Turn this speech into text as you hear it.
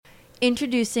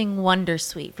Introducing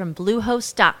Wondersuite from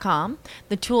Bluehost.com,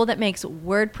 the tool that makes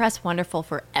WordPress wonderful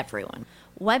for everyone.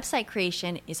 Website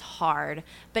creation is hard,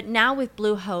 but now with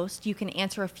Bluehost, you can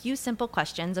answer a few simple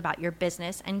questions about your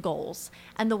business and goals,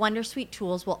 and the Wondersuite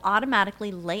tools will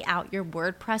automatically lay out your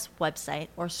WordPress website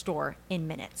or store in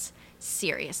minutes.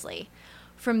 Seriously.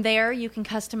 From there, you can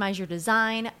customize your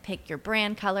design, pick your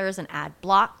brand colors, and add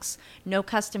blocks. No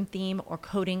custom theme or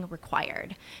coding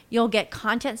required. You'll get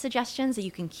content suggestions that you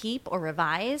can keep or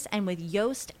revise, and with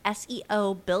Yoast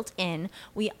SEO built in,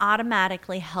 we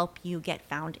automatically help you get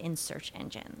found in search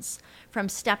engines. From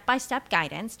step-by-step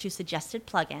guidance to suggested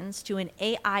plugins to an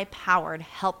AI-powered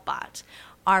help bot,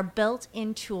 our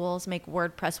built-in tools make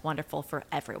WordPress wonderful for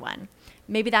everyone.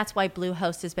 Maybe that's why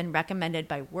Bluehost has been recommended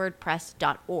by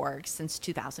WordPress.org since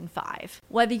 2005.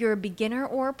 Whether you're a beginner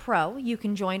or a pro, you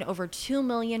can join over 2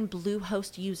 million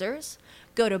Bluehost users.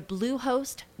 Go to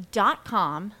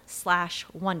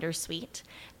bluehost.com/wondersuite.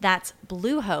 That's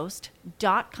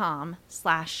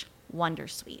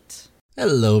bluehost.com/wondersuite.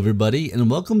 Hello, everybody,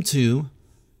 and welcome to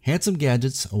Handsome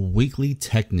Gadgets Weekly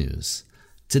Tech News.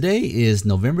 Today is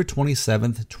November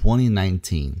 27th,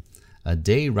 2019, a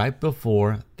day right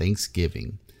before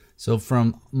Thanksgiving. So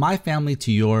from my family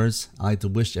to yours, I'd like to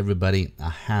wish everybody a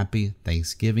happy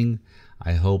Thanksgiving.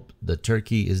 I hope the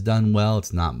turkey is done well,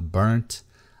 it's not burnt.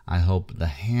 I hope the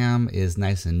ham is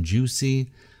nice and juicy.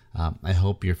 I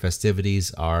hope your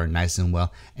festivities are nice and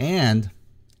well. And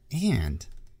I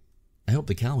hope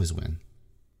the Cowboys win.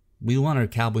 We want our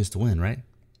Cowboys to win, right?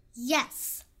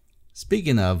 Yes.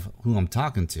 Speaking of who I'm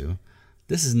talking to,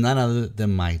 this is none other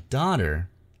than my daughter,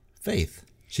 Faith.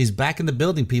 She's back in the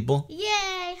building, people.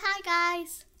 Yay. Hi,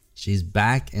 guys. She's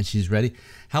back and she's ready.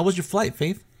 How was your flight,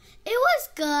 Faith? It was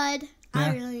good. Yeah.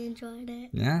 I really enjoyed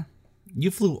it. Yeah? You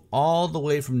flew all the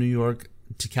way from New York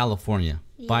to California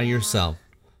by yourself.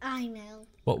 I know.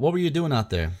 What were you doing out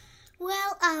there?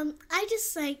 Well, I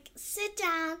just sit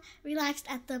down, relaxed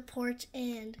at the porch,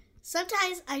 and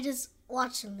sometimes I just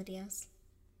watch some videos.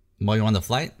 While you're on the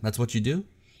flight? That's what you do?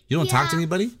 You don't talk to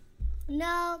anybody?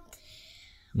 No.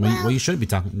 Well, you should be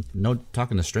talking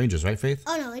to strangers, right, Faith?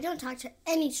 Oh, no, I don't talk to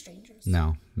any strangers.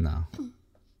 No.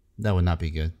 That would not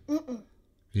be good.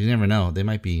 You never know. They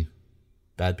might be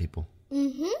bad people.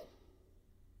 Mm-hmm.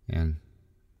 And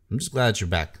I'm just glad that you're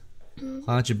back. Glad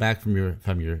that you're back from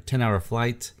your 10-hour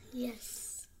flight.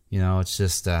 Yes. You know, it's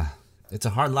just, it's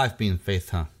a hard life being Faith,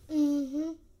 huh?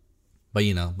 Mm-hmm.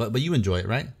 But, but you enjoy it,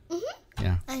 right? Mm-hmm.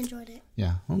 Yeah. I enjoyed it.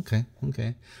 Yeah. Okay.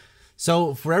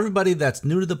 So for everybody that's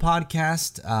new to the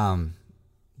podcast,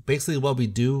 basically what we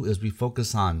do is we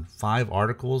focus on 5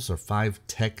 articles or 5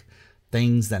 tech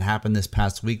things that happened this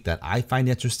past week that I find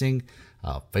interesting,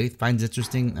 Faith finds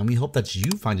interesting, and we hope that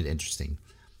you find it interesting.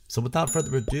 So without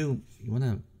further ado, you want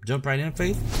to jump right in,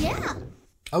 Faith? Yeah.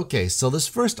 Okay, so this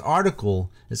first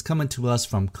article is coming to us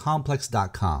from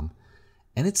complex.com.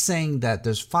 And it's saying that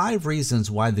there's 5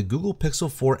 reasons why the Google Pixel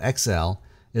 4 XL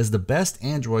is the best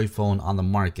Android phone on the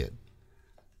market.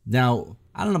 Now,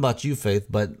 I don't know about you, Faith,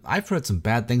 but I've heard some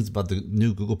bad things about the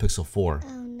new Google Pixel 4.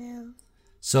 Oh, no.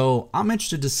 So I'm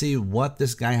interested to see what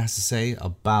this guy has to say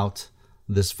about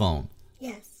this phone.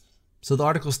 Yes. So the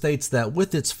article states that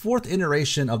with its 4th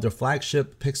iteration of their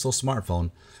flagship Pixel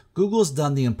smartphone, Google's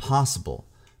done the impossible.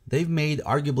 They've made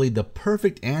arguably the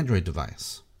perfect Android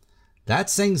device.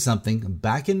 That's saying something.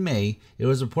 Back in May, it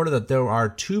was reported that there are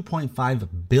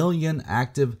 2.5 billion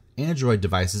active Android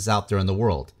devices out there in the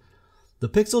world. The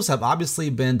Pixels have obviously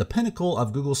been the pinnacle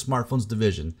of Google's smartphones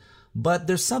division, but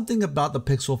there's something about the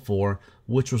Pixel 4,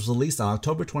 which was released on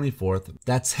October 24th,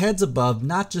 that's heads above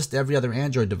not just every other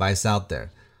Android device out there,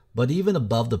 but even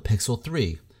above the Pixel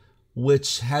 3,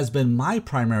 which has been my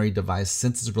primary device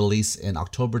since its release in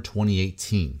October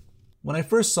 2018. When I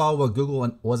first saw what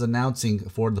Google was announcing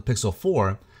for the Pixel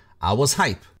 4, I was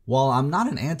hype. While I'm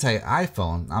not an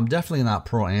anti-iPhone, I'm definitely not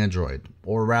pro-Android,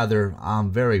 or rather, I'm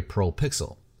very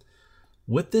pro-Pixel.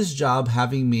 With this job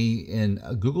having me in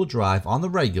Google Drive on the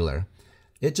regular,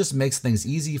 it just makes things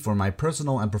easy for my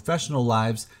personal and professional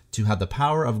lives to have the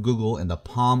power of Google in the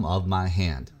palm of my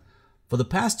hand. For the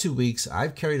past 2 weeks,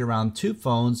 I've carried around 2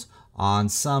 phones on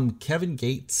some Kevin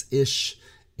Gates-ish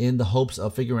in the hopes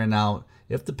of figuring out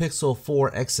if the Pixel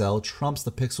 4 XL trumps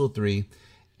the Pixel 3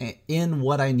 in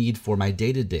what I need for my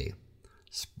day-to-day.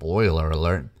 Spoiler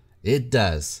alert, it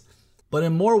does. But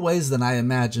in more ways than I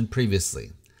imagined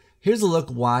previously. Here's a look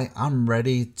why I'm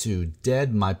ready to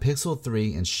dead my Pixel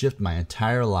 3 and shift my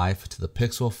entire life to the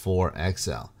Pixel 4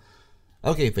 XL.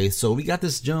 Okay, Faith, so we got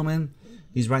this gentleman.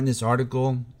 He's writing this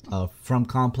article from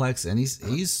Complex, and he's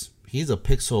a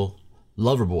Pixel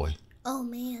lover boy. Oh,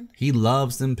 man. He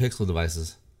loves them Pixel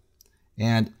devices.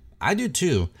 And I do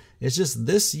too. It's just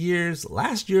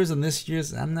last year's and this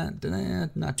year's, I'm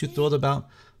not too thrilled about.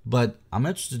 But I'm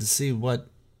interested to see what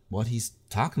he's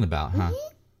talking about, huh?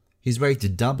 He's ready to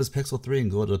dump his Pixel 3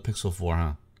 and go to the Pixel 4,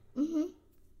 huh?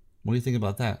 What do you think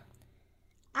about that?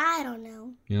 I don't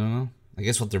know. You don't know? I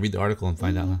guess we'll have to read the article and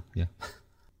find out, huh? Yeah.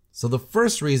 So the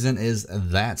first reason is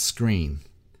that screen.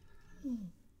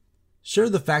 Sure,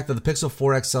 the fact that the Pixel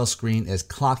 4 XL screen is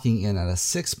clocking in at a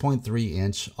 6.3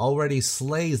 inch already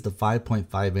slays the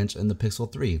 5.5 inch in the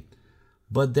Pixel 3.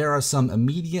 But there are some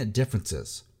immediate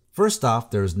differences. First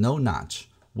off, there's no notch,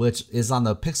 which is on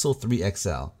the Pixel 3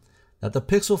 XL. That the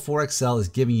Pixel 4 XL is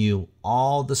giving you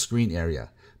all the screen area,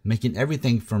 making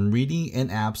everything from reading in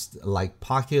apps like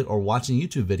Pocket or watching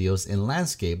YouTube videos in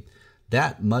landscape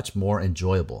that much more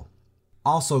enjoyable.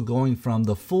 Also, going from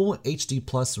the full HD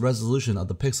Plus resolution of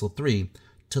the Pixel 3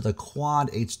 to the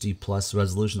Quad HD Plus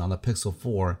resolution on the Pixel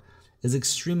 4 is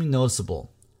extremely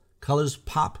noticeable. Colors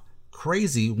pop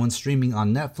crazy when streaming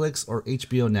on Netflix or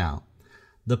HBO Now.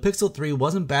 The Pixel 3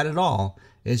 wasn't bad at all,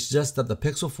 it's just that the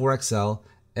Pixel 4 XL,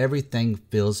 everything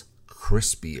feels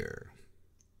crispier.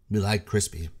 We like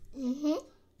crispy. We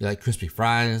like crispy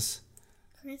fries.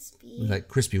 Crispy. We like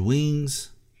crispy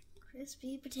wings.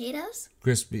 Crispy potatoes.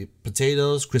 Crispy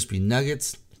potatoes, crispy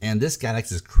nuggets, and this guy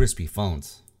likes his crispy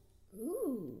phones.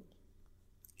 Ooh.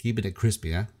 Keeping it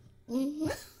crispy, huh?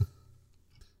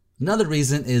 Another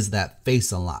reason is that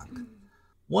face unlock.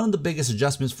 One of the biggest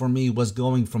adjustments for me was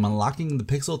going from unlocking the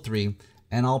Pixel 3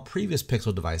 and all previous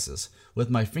Pixel devices with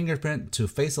my fingerprint to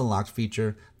face unlock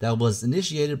feature that was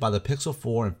initiated by the Pixel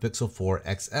 4 and Pixel 4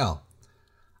 XL.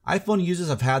 iPhone users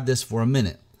have had this for a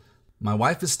minute. My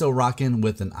wife is still rocking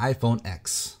with an iPhone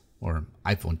X or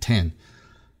iPhone 10,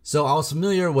 so I was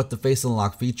familiar with the face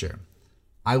unlock feature.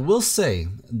 I will say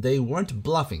they weren't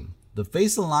bluffing. The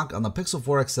face unlock on the Pixel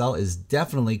 4 XL is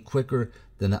definitely quicker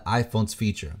than the iPhone's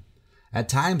feature. At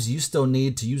times, you still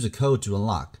need to use a code to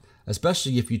unlock,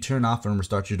 especially if you turn off and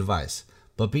restart your device.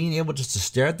 But being able just to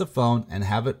stare at the phone and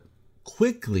have it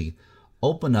quickly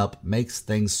open up makes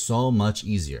things so much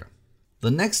easier. The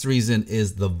next reason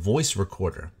is the voice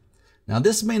recorder. Now,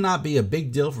 this may not be a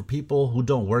big deal for people who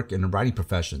don't work in the writing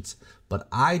professions, but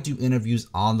I do interviews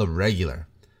on the regular.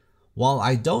 While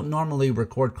I don't normally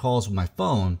record calls with my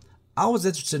phone, I was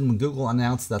interested when Google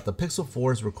announced that the Pixel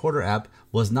 4's recorder app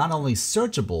was not only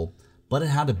searchable, but it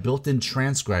had a built-in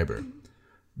transcriber.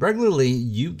 Regularly,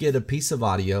 you get a piece of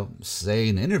audio, say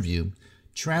an interview,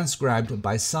 transcribed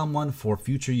by someone for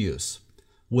future use.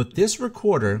 With this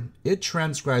recorder, it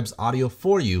transcribes audio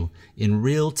for you in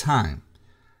real time.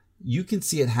 You can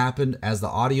see it happen as the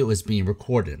audio is being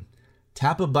recorded.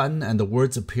 Tap a button and the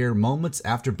words appear moments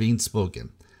after being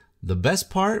spoken. The best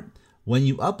part, when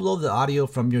you upload the audio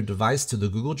from your device to the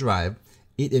Google Drive,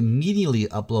 it immediately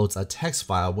uploads a text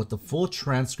file with the full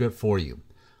transcript for you.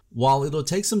 While it'll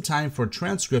take some time for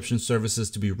transcription services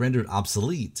to be rendered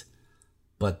obsolete,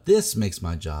 but this makes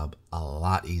my job a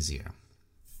lot easier.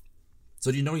 So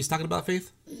do you know what he's talking about,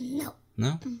 Faith? No.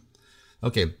 No?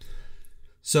 Okay.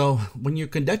 So when you're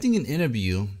conducting an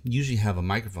interview, you usually have a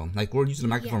microphone. Like we're using a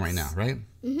microphone right now, right?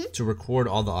 To record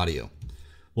all the audio.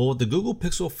 Well, with the Google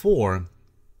Pixel 4,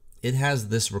 it has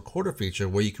this recorder feature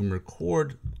where you can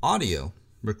record audio,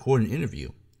 record an interview.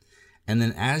 And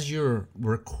then as you're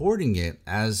recording it,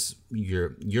 as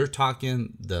you're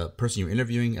talking, the person you're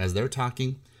interviewing, as they're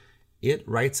talking, it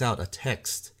writes out a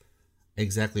text,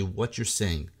 exactly what you're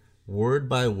saying, word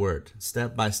by word,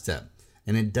 step by step.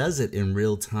 And it does it in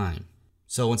real time.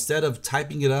 So instead of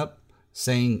typing it up,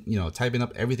 saying, typing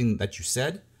up everything that you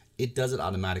said, it does it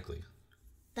automatically.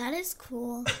 That is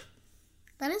cool.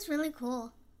 That is really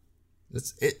cool.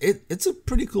 It's a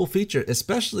pretty cool feature,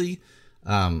 especially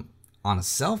on a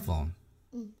cell phone.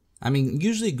 I mean,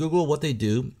 usually Google, what they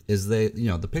do is the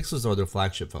Pixels are their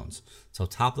flagship phones. So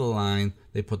top of the line,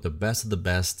 they put the best of the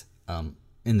best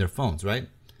in their phones, right?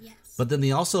 Yes. But then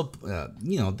they also,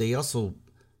 they also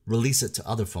release it to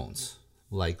other phones,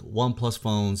 like OnePlus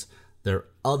phones, their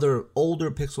other older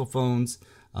Pixel phones,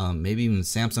 maybe even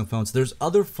Samsung phones. There's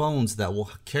other phones that will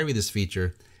carry this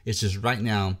feature. It's just right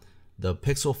now, the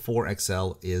Pixel 4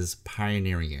 XL is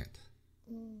pioneering it.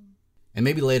 And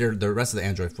maybe later, the rest of the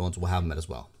Android phones will have them as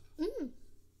well.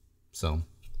 So,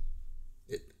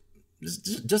 it's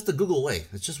just the Google way.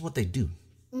 It's just what they do.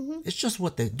 It's just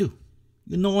what they do.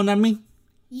 You know what I mean?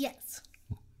 Yes.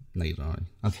 No, you don't.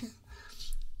 Okay.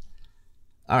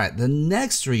 All right. The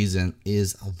next reason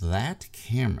is that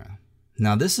camera.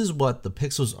 Now, this is what the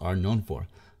Pixels are known for.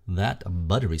 That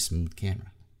buttery smooth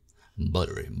camera.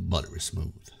 Buttery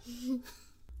smooth.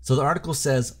 So the article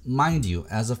says, mind you,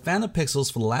 as a fan of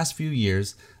Pixels for the last few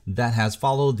years, that has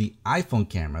followed the iPhone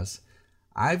cameras,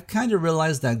 I've kind of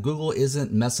realized that Google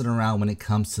isn't messing around when it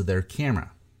comes to their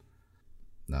camera.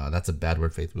 No, that's a bad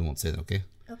word, Faith. We won't say that, okay?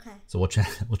 Okay. So we'll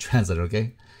translate it,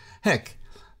 okay? Heck,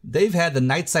 they've had the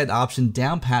night sight option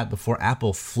down pat before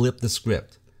Apple flipped the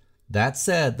script. That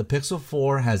said, the Pixel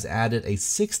 4 has added a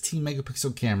 16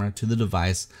 megapixel camera to the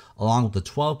device along with the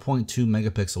 12.2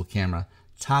 megapixel camera,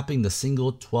 topping the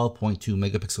single 12.2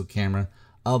 megapixel camera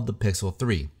of the Pixel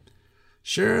 3.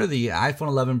 Sure, the iPhone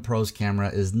 11 Pro's camera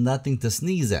is nothing to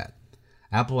sneeze at.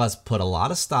 Apple has put a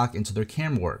lot of stock into their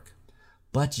camera work,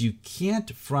 but you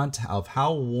can't front of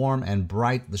how warm and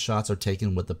bright the shots are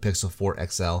taken with the Pixel 4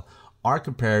 XL are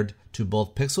compared to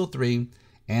both Pixel 3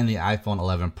 and the iPhone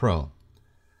 11 Pro.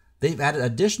 They've added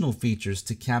additional features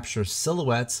to capture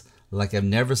silhouettes like I've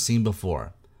never seen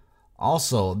before.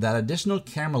 Also, that additional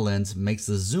camera lens makes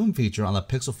the zoom feature on the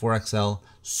Pixel 4 XL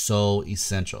so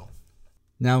essential.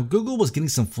 Now, Google was getting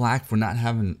some flack for not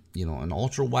having, an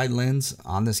ultra-wide lens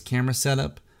on this camera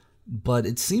setup, but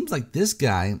it seems like this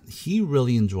guy, he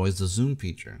really enjoys the zoom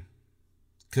feature.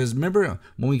 Because remember,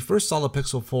 when we first saw the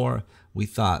Pixel 4, we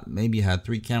thought maybe it had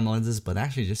 3 camera lenses, but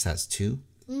actually it just has 2.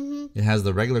 Mm-hmm. It has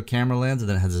the regular camera lens, and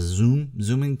then it has a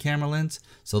zoom-in camera lens,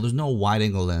 so there's no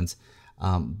wide-angle lens.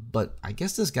 But I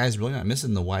guess this guy's really not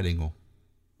missing the wide angle.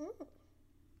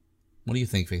 What do you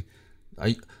think, Faye?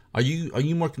 Are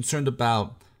you more concerned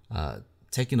about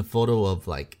taking a photo of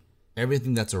like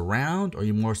everything that's around, or are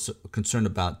you more concerned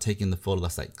about taking the photo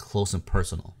that's like close and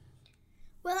personal?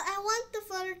 Well, I want the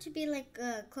photo to be like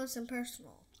close and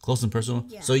personal. Close and personal?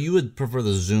 Yeah. So you would prefer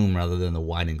the zoom rather than the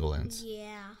wide angle lens?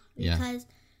 Yeah.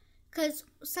 Because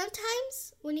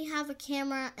sometimes when you have a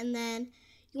camera and then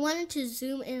you want it to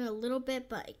zoom in a little bit,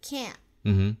 but it can't.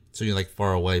 Mm-hmm. So you're like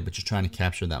far away, but you're trying to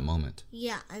capture that moment.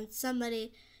 Yeah, and somebody's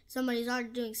already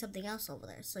doing something else over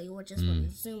there, so you would just want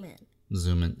to zoom in.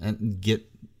 Zoom in and get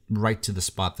right to the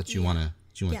spot that you want to.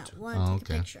 Take a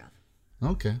picture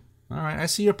of. Okay. All right. I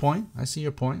see your point.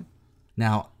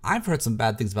 Now, I've heard some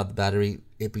bad things about the battery,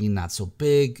 it being not so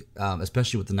big,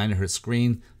 especially with the 90 hertz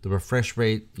screen. The refresh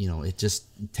rate, it just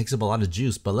takes up a lot of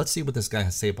juice. But let's see what this guy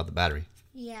has to say about the battery.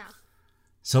 Yeah.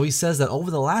 So he says that over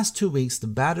the last 2 weeks, the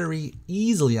battery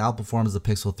easily outperforms the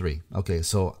Pixel 3. Okay,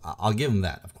 so I'll give him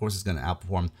that. Of course, it's going to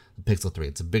outperform the Pixel 3.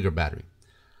 It's a bigger battery.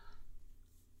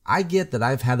 I get that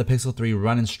I've had the Pixel 3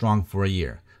 running strong for a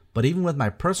year. But even with my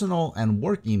personal and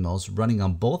work emails running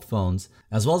on both phones,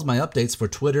 as well as my updates for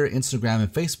Twitter, Instagram,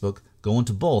 and Facebook going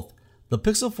to both, the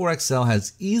Pixel 4 XL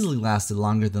has easily lasted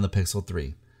longer than the Pixel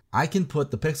 3. I can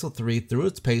put the Pixel 3 through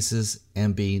its paces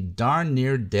and be darn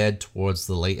near dead towards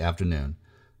the late afternoon.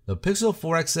 The Pixel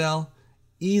 4 XL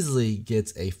easily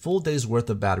gets a full day's worth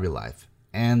of battery life,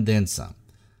 and then some.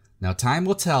 Now time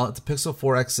will tell if the Pixel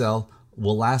 4 XL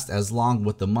will last as long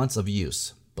with the months of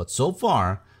use, but so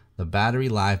far, the battery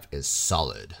life is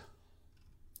solid.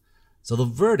 So the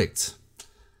verdict.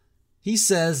 He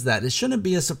says that it shouldn't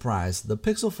be a surprise. The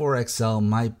Pixel 4 XL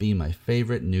might be my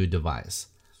favorite new device.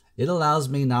 It allows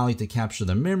me not only to capture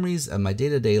the memories of my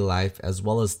day-to-day life as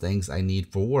well as things I need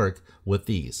for work with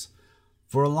ease,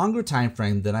 for a longer time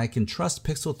frame than I can trust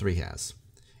Pixel 3 has.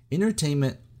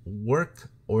 Entertainment, work,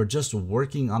 or just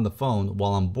working on the phone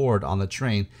while I'm bored on the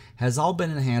train has all been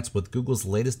enhanced with Google's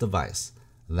latest device.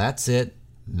 That's it.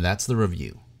 That's the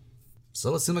review.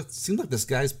 So it seems like this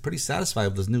guy's pretty satisfied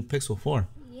with his new Pixel 4.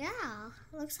 Yeah,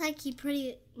 looks like he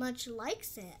pretty much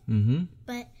likes it. Mm-hmm.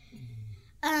 But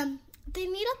they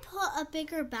need to put a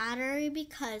bigger battery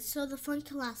so the phone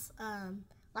can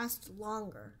last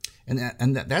longer.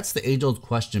 And that's the age-old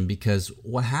question, because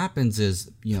what happens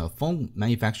is, phone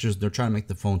manufacturers, they're trying to make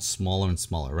the phone smaller and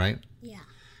smaller, right? Yeah.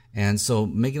 And so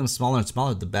making them smaller and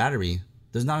smaller, the battery,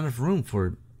 there's not enough room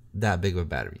for that big of a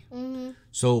battery. Mm-hmm.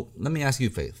 So let me ask you,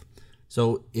 Faith.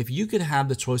 So if you could have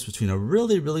the choice between a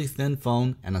really, really thin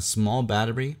phone and a small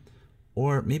battery,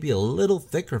 or maybe a little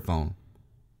thicker phone,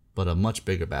 but a much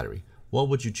bigger battery, what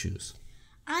would you choose?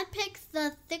 I'd pick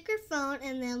the thicker phone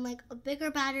and then like a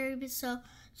bigger battery so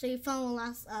your phone will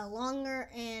last longer.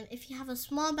 And if you have a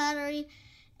small battery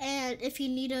and if you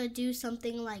need to do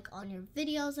something like on your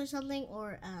videos or something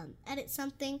or edit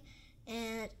something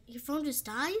and your phone just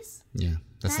dies. Yeah,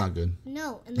 that's not good.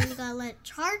 No, and then you gotta let it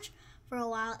charge for a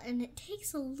while and it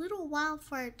takes a little while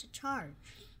for it to charge.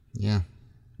 Yeah.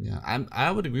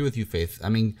 I would agree with you, Faith. I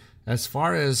mean, as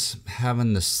far as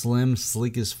having the slim,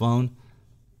 sleekest phone,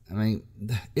 I mean,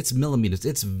 it's millimeters.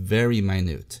 It's very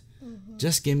minute. Mm-hmm.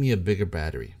 Just give me a bigger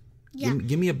battery. Yeah.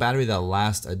 Give me a battery that'll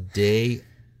last a day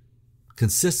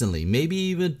consistently, maybe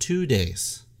even 2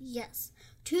 days. Yes.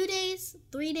 2 days,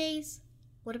 3 days.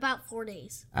 What about 4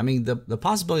 days? I mean, the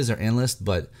possibilities are endless,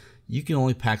 but, you can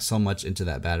only pack so much into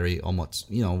that battery, almost,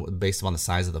 based on the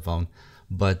size of the phone.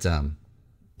 But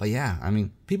yeah, I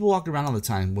mean, people walk around all the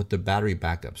time with their battery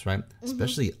backups, right?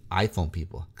 Especially iPhone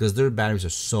people, because their batteries are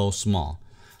so small.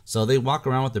 So they walk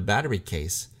around with their battery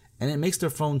case, and it makes their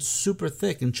phone super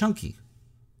thick and chunky.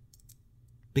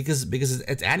 Because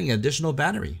it's adding additional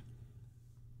battery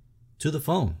to the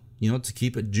phone, to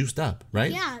keep it juiced up,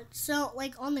 right? Yeah, so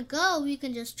like on the go, you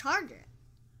can just charge it.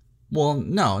 Well,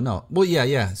 no. Well,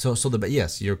 yeah. So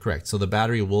yes, you're correct. So the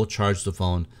battery will charge the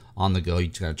phone on the go. You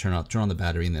just gotta turn on the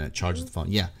battery, and then it charges the phone.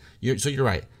 Yeah, you're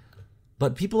right.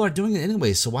 But people are doing it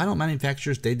anyway. So why don't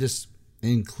manufacturers they just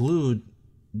include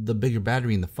the bigger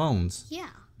battery in the phones? Yeah.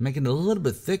 Make it a little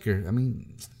bit thicker. I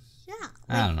mean, yeah.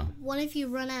 I don't know. What if you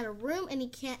run out of room and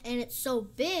it's so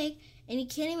big and you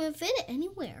can't even fit it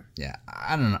anywhere? Yeah,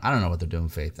 I don't know what they're doing,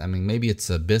 Faith. I mean, maybe it's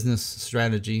a business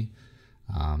strategy.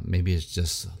 Maybe it's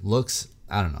just looks.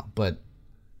 I don't know. But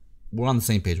we're on the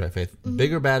same page, right, Faith?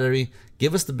 Bigger battery.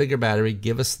 Give us the bigger battery.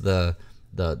 Give us the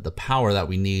power that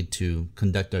we need to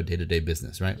conduct our day-to-day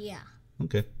business, right? Yeah.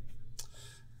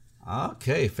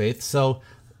 Okay, Faith. So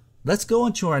let's go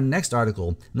into our next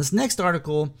article. This next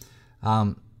article,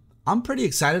 I'm pretty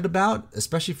excited about,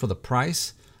 especially for the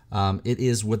price. It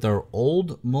is with our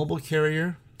old mobile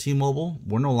carrier, T-Mobile.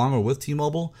 We're no longer with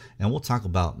T-Mobile, and we'll talk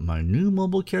about my new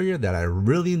mobile carrier that I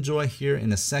really enjoy here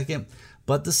in a second.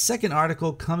 But the second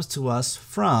article comes to us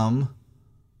from,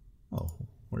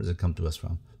 where does it come to us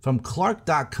from? From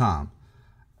Clark.com.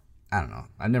 I don't know.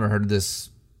 I never heard of this,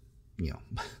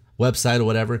 website or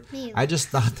whatever. I just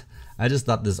thought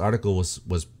this article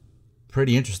was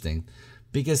pretty interesting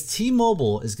because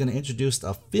T-Mobile is going to introduce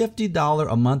a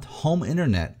 $50 a month home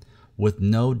internet with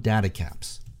no data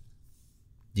caps.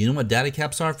 Do you know what data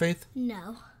caps are, Faith?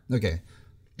 No. Okay.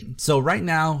 So right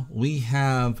now we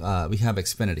have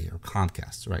Xfinity or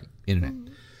Comcast, right?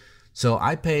 Internet. So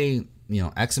I pay,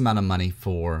 X amount of money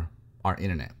for our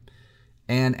internet.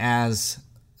 And as,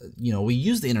 we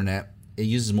use the internet, it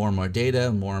uses more and more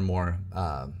data, more and more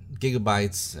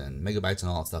gigabytes and megabytes and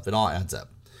all that stuff. It all adds up.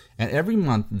 And every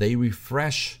month they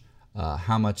refresh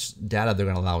how much data they're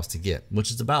going to allow us to get, which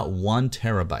is about 1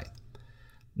 terabyte.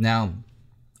 Now,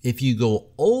 if you go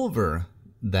over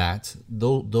that,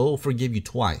 they'll forgive you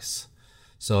twice.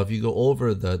 So if you go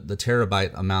over the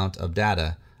terabyte amount of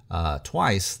data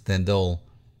twice, then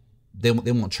they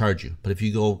won't charge you. But if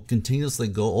you continuously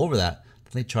go over that,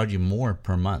 then they charge you more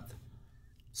per month.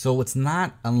 So it's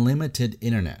not unlimited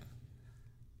internet.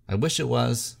 I wish it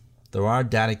was. There are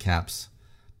data caps,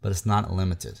 but it's not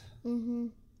unlimited.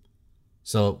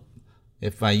 So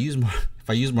if I use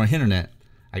more internet,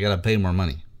 I gotta pay more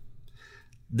money.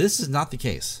 This is not the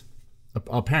case,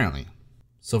 apparently.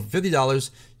 So for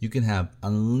 $50, you can have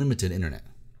unlimited internet.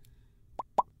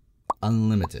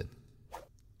 Unlimited.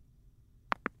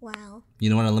 Wow. You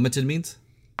know what unlimited means?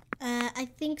 I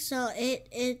think so.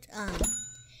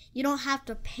 You don't have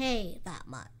to pay that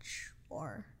much,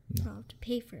 or you don't have to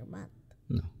pay for a month.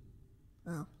 No.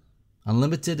 Oh.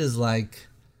 Unlimited is like.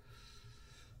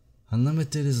 How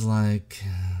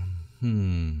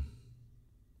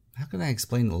can I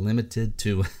explain limited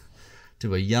to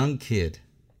a young kid?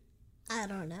 I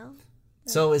don't know.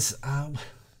 So it's I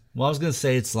was gonna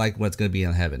say it's like what's gonna be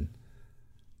in heaven.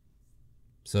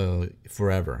 So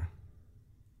forever.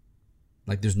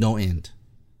 Like there's no end.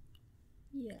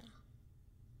 Yeah.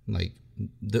 Like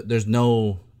there's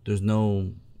no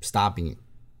stopping it.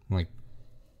 Like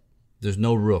there's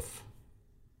no roof.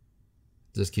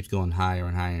 It just keeps going higher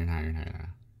and higher and higher and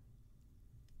higher.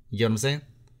 You get what I'm saying?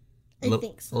 I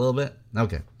think so. A little bit?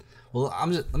 Okay. Well,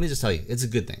 let me just tell you, it's a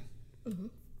good thing.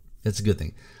 It's a good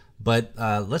thing. But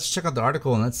let's check out the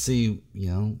article and let's see,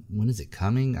 when is it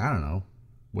coming? I don't know.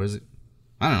 Where is it?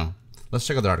 I don't know. Let's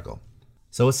check out the article.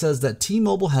 So it says that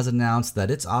T-Mobile has announced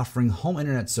that it's offering home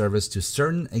internet service to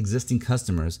certain existing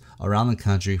customers around the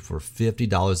country for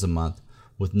 $50 a month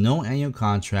with no annual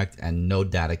contract and no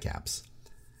data caps.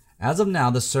 As of now,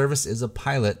 the service is a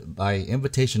pilot by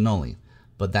invitation only,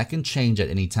 but that can change at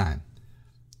any time.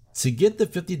 To get the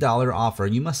 $50 offer,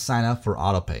 you must sign up for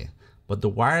autopay, but the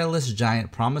wireless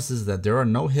giant promises that there are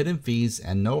no hidden fees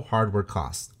and no hardware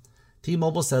costs.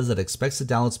 T-Mobile says it expects the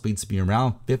download speeds to be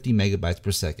around 50 megabytes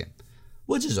per second,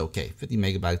 which is okay. 50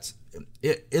 megabytes,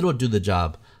 it'll do the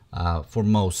job for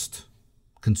most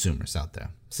consumers out there.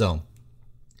 So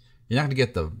you're not going to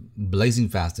get the blazing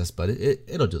fastest, but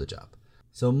it'll do the job.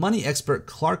 So money expert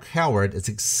Clark Howard is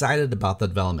excited about the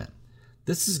development.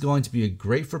 This is going to be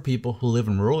great for people who live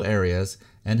in rural areas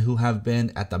and who have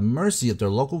been at the mercy of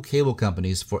their local cable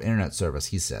companies for internet service,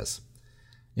 he says.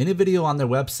 In a video on their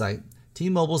website,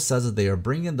 T-Mobile says that they are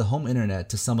bringing the home internet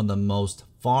to some of the most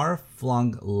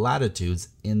far-flung latitudes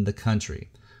in the country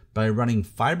by running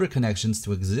fiber connections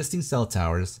to existing cell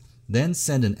towers, then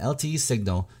send an LTE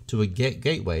signal to a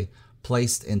gateway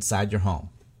placed inside your home.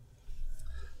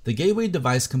 The gateway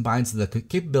device combines the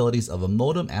capabilities of a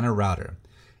modem and a router.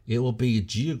 It will be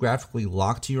geographically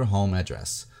locked to your home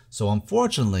address, so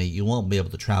unfortunately you won't be able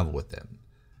to travel with it.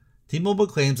 T-Mobile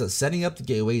claims that setting up the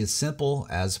gateway is simple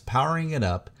as powering it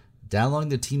up, downloading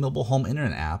the T-Mobile Home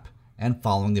Internet app, and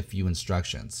following a few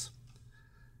instructions.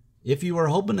 If you are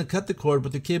hoping to cut the cord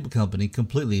with your cable company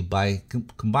completely by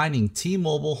combining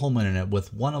T-Mobile Home Internet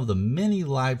with one of the many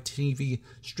live TV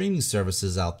streaming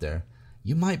services out there,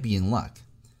 you might be in luck.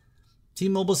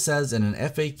 T-Mobile says in an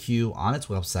FAQ on its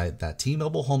website that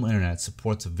T-Mobile Home Internet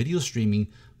supports video streaming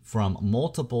from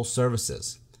multiple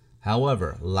services.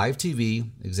 However, live TV,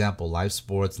 example live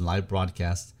sports and live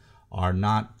broadcasts, are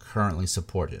not currently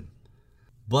supported.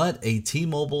 But a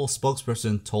T-Mobile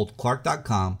spokesperson told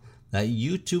Clark.com that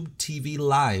YouTube TV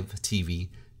Live TV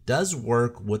does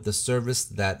work with the service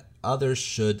that others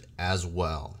should as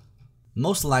well.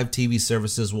 Most live TV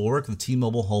services will work with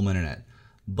T-Mobile Home Internet,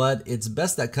 but it's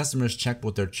best that customers check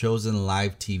with their chosen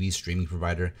live TV streaming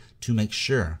provider to make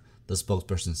sure, the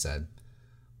spokesperson said.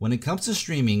 When it comes to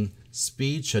streaming,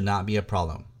 speed should not be a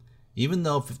problem. Even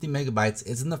though 50 megabytes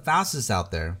isn't the fastest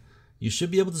out there, you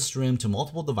should be able to stream to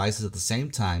multiple devices at the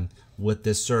same time with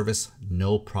this service,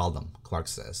 no problem, Clark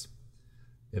says.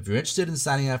 If you're interested in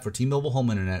signing up for T-Mobile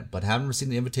Home Internet but haven't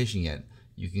received an invitation yet,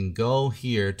 you can go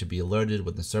here to be alerted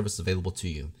when the service is available to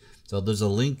you. So there's a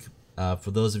link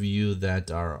for those of you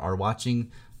that are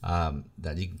watching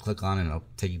that you can click on and it'll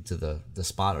take you to the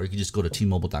spot, or you can just go to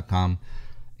tmobile.com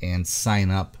and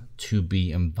sign up to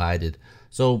be invited.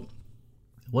 So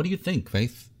what do you think,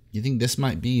 Faith? You think this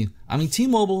might be... I mean,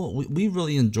 T-Mobile, we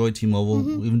really enjoyed T-Mobile.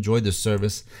 Mm-hmm. We've enjoyed this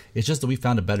service. It's just that we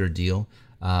found a better deal.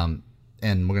 And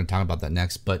we're going to talk about that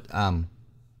next. But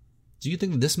do you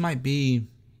think this might be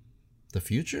the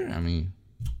future? I mean...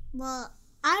 Well,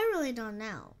 I really don't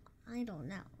know. I don't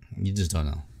know. You just don't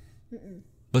know. Mm-mm.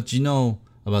 But you know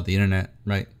about the internet,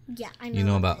 right? Yeah, I know. You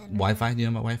know about Wi-Fi? Do you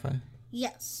know about Wi-Fi?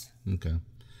 Yes. Okay.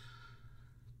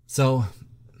 So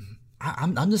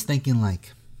I'm just thinking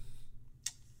like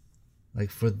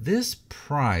for this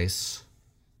price,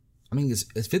 I mean,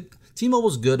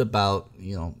 T-Mobile's good about,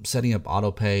 setting up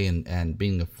auto pay and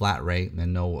being a flat rate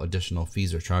and no additional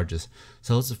fees or charges.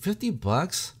 So it's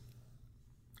 $50.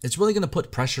 It's really going to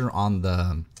put pressure on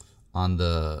the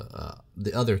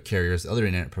other carriers, the other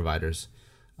internet providers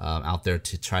out there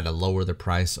to try to lower their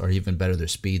price or even better their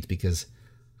speeds, because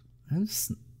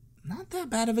it's not that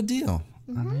bad of a deal.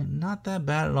 Mm-hmm. I mean, not that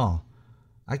bad at all.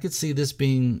 I could see this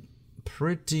being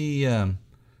pretty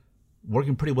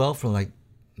working pretty well for like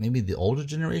maybe the older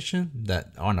generation that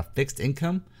are on a fixed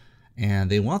income and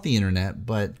they want the internet,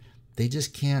 but they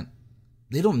just can't.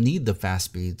 They don't need the fast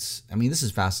speeds. I mean, this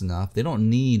is fast enough. They don't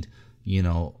need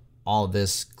all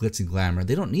this glitz and glamour.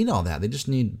 They don't need all that. They just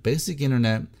need basic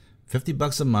internet,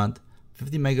 $50 a month,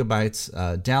 50 megabytes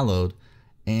download,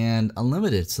 and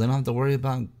unlimited, so they don't have to worry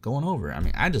about going over. I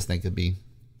mean, I just think it'd be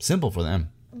simple for them.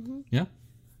 Mm-hmm. Yeah.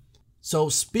 So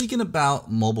speaking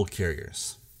about mobile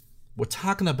carriers, we're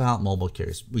talking about mobile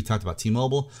carriers. We talked about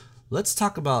T-Mobile. Let's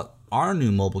talk about our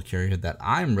new mobile carrier that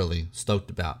I'm really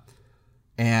stoked about.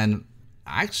 And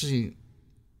actually,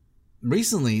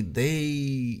 recently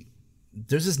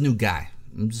there's this new guy.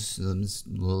 I'm just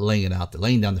laying it out there,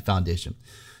 laying down the foundation.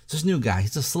 It's this new guy.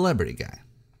 He's a celebrity guy.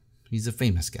 He's a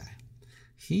famous guy.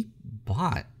 He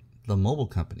bought the mobile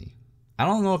company. I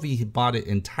don't know if he bought it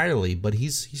entirely, but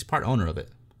he's part owner of it.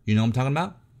 You know what I'm talking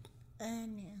about? No.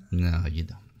 No, you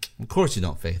don't. Of course you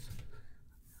don't, Faith.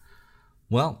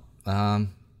 Well, you want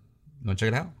to check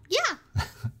it out? Yeah.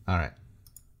 All right.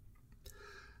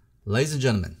 Ladies and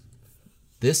gentlemen,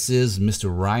 this is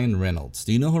Mr. Ryan Reynolds.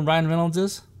 Do you know who Ryan Reynolds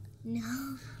is?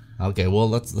 No. Okay, well,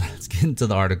 let's get into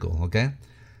the article, okay?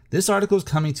 This article is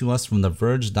coming to us from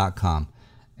TheVerge.com.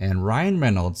 And Ryan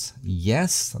Reynolds,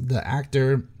 yes, the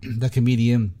actor, the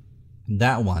comedian,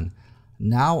 that one,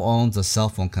 now owns a cell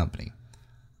phone company.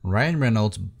 Ryan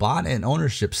Reynolds bought an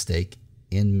ownership stake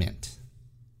in Mint.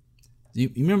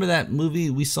 You remember that movie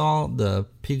we saw, the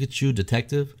Pikachu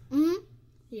Detective? Mm-hmm.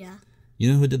 Yeah.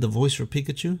 You know who did the voice for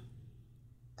Pikachu?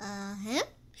 Him?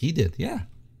 He did, yeah.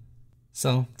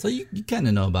 So you kind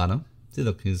of know about him. See,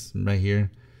 look, he's right here.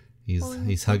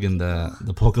 He's hugging the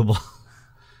Pokeball.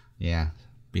 Yeah,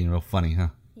 being real funny, huh?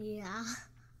 Yeah.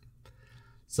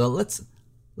 So let's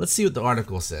see what the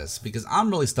article says, because I'm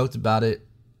really stoked about it.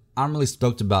 I'm really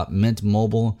stoked about Mint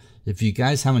Mobile. If you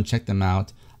guys haven't checked them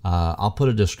out, I'll put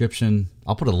a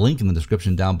link in the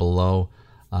description down below.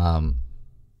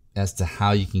 as to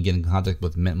how you can get in contact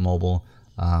with Mint Mobile.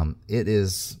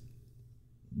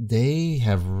 They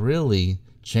have really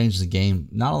changed the game,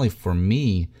 not only for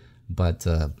me, but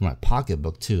for my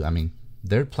pocketbook too. I mean,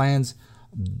 their plans,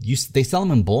 they sell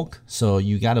them in bulk, so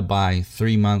you got to buy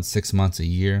 3 months, 6 months, a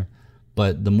year.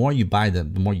 But the more you buy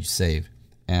them, the more you save,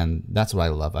 and that's what I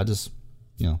love. I'll just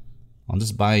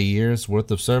buy a year's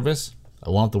worth of service. I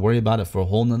won't have to worry about it for a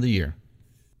whole nother year.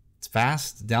 It's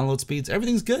fast, download speeds,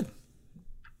 everything's good,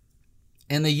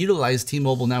 and they utilize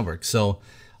T-Mobile network. So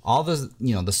all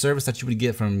the service that you would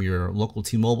get from your local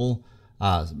T-Mobile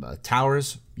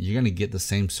towers, you're gonna get the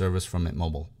same service from Mint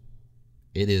Mobile.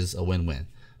 It is a win-win.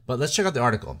 But let's check out the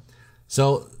article.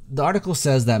 So the article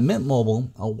says that Mint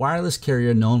Mobile, a wireless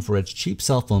carrier known for its cheap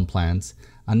cell phone plans,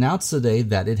 announced today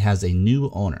that it has a new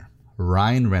owner,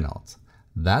 Ryan Reynolds.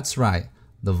 That's right,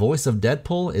 the voice of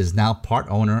Deadpool is now part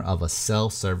owner of a cell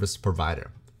service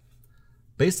provider.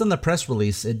 Based on the press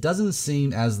release, it doesn't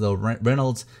seem as though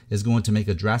Reynolds is going to make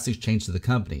a drastic change to the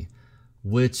company,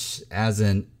 which, as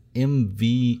an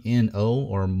MVNO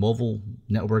or mobile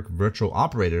network virtual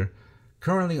operator,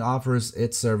 currently offers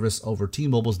its service over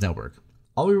T-Mobile's network.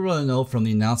 All we really know from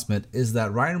the announcement is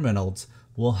that Ryan Reynolds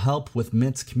will help with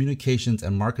Mint's communications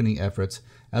and marketing efforts,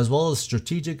 as well as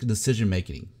strategic decision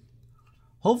making.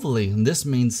 Hopefully, this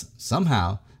means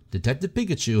somehow Detective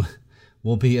Pikachu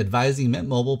will be advising Mint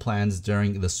Mobile plans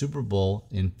during the Super Bowl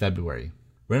in February.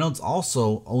 Reynolds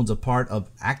also owns a part of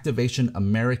Activation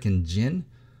American Gin,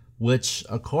 which,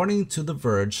 according to The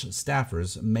Verge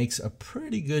staffers, makes a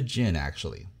pretty good gin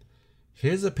actually.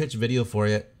 Here's a pitch video for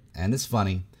you, and it's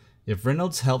funny. If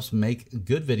Reynolds helps make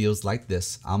good videos like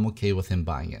this, I'm okay with him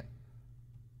buying it.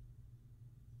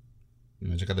 You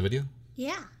want to check out the video?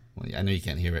 Yeah. Well, yeah, I know you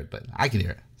can't hear it, but I can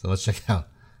hear it. So let's check it out.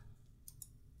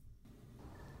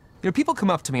 You know, people come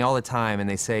up to me all the time and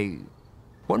they say,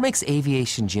 what makes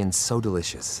aviation gin so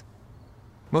delicious?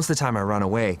 Most of the time I run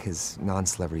away because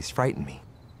non-celebrities frighten me.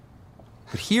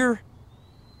 But here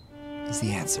is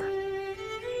the answer.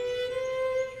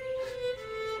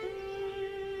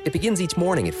 It begins each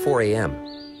morning at 4 a.m.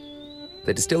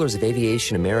 The distillers of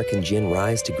Aviation American Gin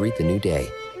rise to greet the new day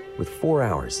with 4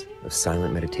 hours of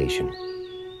silent meditation.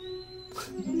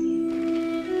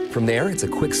 From there, it's a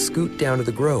quick scoot down to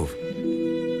the Grove.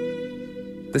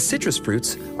 The citrus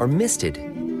fruits are misted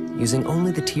using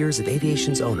only the tears of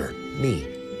aviation's owner, me,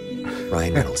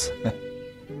 Ryan Reynolds.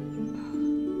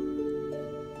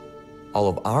 All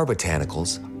of our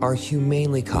botanicals are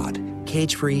humanely caught,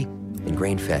 cage-free, and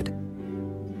grain-fed.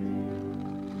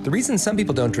 The reason some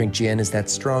people don't drink gin is that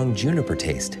strong juniper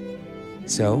taste.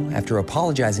 So, after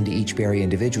apologizing to each berry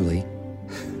individually,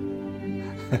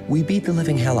 we beat the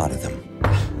living hell out of them,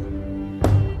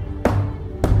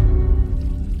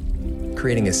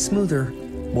 creating a smoother,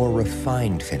 more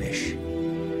refined finish.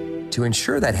 To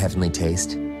ensure that heavenly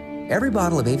taste, every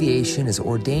bottle of Aviation is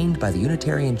ordained by the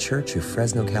Unitarian Church of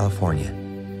Fresno, California.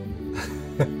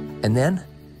 And then,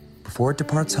 before it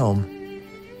departs home,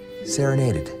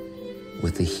 serenaded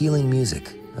with the healing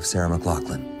music of Sarah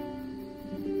McLachlan.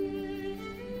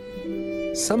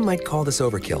 Some might call this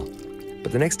overkill,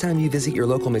 but the next time you visit your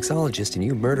local mixologist and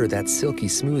you murder that silky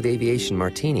smooth Aviation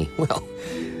martini, well,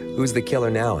 who's the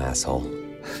killer now, asshole?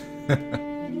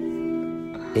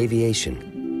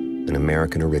 Aviation, an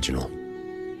American original.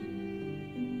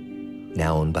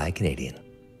 Now owned by a Canadian.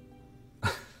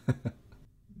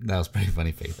 That was pretty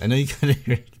funny, Faith. I know you couldn't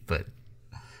hear it, but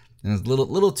it was a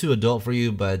little too adult for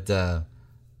you, but yeah.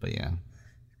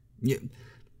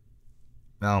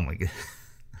 Oh my god.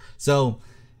 So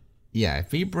yeah,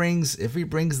 if he brings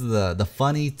the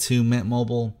funny to Mint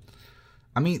Mobile,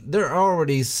 I mean, there are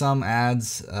already some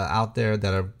ads out there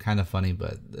that are kind of funny,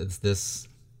 but it's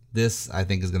this I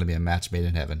think is going to be a match made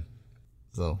in heaven.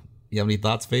 So, you have any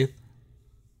thoughts, Faith?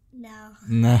 No.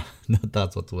 No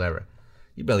thoughts whatsoever.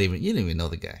 You didn't even know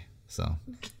the guy. So,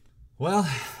 well,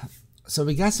 so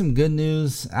we got some good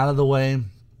news out of the way.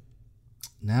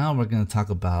 Now we're going to talk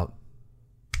about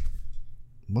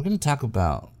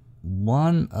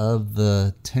one of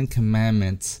the 10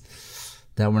 commandments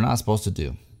that we're not supposed to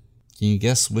do. Can you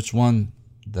guess which one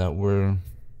that we're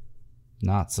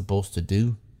not supposed to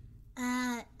do?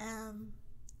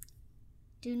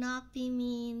 Do not be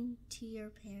mean to your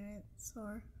parents,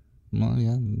 or... Well,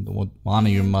 yeah, honor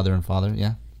your mother and father,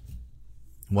 yeah.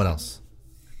 What else?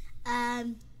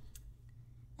 I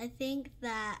think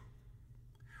that...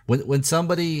 When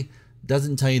somebody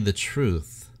doesn't tell you the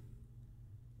truth,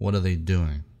 what are they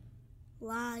doing?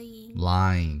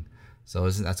 Lying. So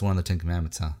that's one of the 10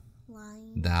 commandments, huh?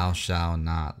 Lying. Thou shalt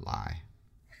not lie.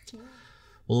 Yeah.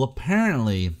 Well,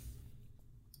 apparently,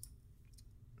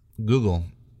 Google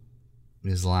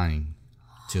is lying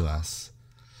to us.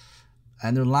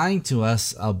 And they're lying to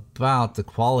us about the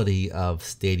quality of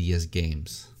Stadia's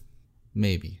games.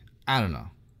 Maybe. I don't know.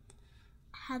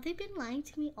 Have they been lying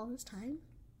to me all this time?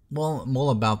 Well,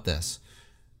 more about this.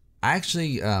 I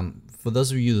actually, for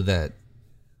those of you that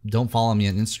don't follow me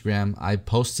on Instagram, I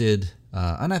posted,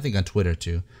 and I think on Twitter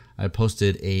too, I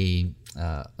posted a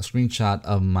screenshot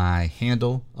of my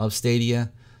handle of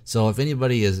Stadia. So if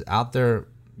anybody is out there,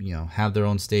 have their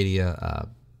own Stadia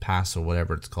pass or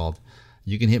whatever it's called,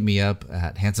 you can hit me up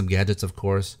at Handsome Gadgets, of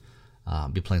course.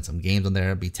 Be playing some games on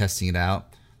there, be testing it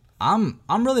out. I'm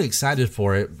really excited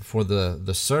for it, for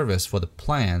the service, for the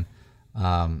plan,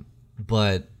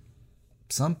 but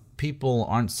some people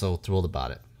aren't so thrilled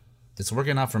about it. It's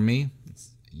working out for me.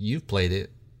 You've played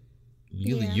it.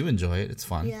 You enjoy it. It's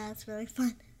fun. Yeah, it's really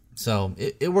fun. So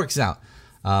it works out.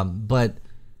 But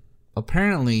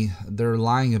apparently they're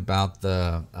lying about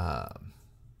the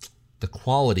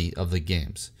quality of the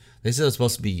games. They said it's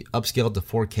supposed to be upscaled to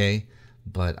 4K,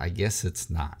 but I guess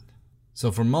it's not.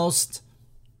 So for most,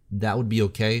 that would be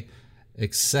okay,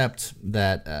 except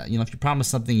that if you promise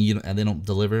something and they don't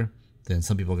deliver, then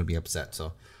some people are going to be upset.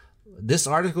 So this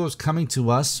article is coming to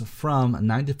us from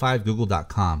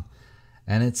 9to5google.com,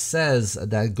 and it says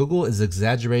that Google is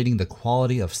exaggerating the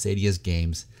quality of Stadia's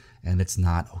games, and it's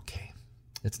not okay.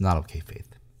 It's not okay, Faith.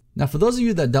 Now, for those of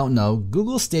you that don't know,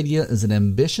 Google Stadia is an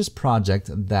ambitious project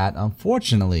that,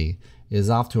 unfortunately, is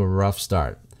off to a rough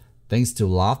start, thanks to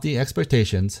lofty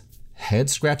expectations,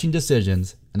 head-scratching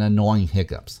decisions, and annoying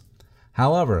hiccups.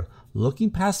 However, looking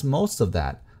past most of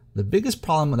that, the biggest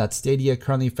problem that Stadia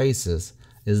currently faces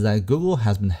is that Google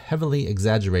has been heavily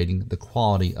exaggerating the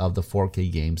quality of the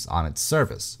 4K games on its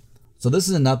service. So this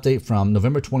is an update from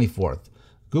November 24th.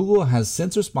 Google has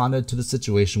since responded to the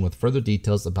situation with further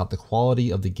details about the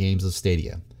quality of the games of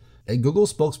Stadia. A Google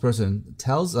spokesperson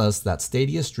tells us that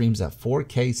Stadia streams at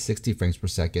 4K 60 frames per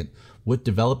second, with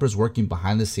developers working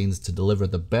behind the scenes to deliver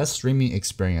the best streaming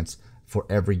experience for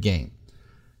every game.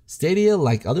 Stadia,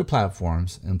 like other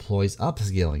platforms, employs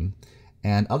upscaling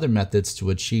and other methods to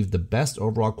achieve the best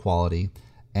overall quality,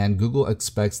 and Google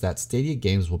expects that Stadia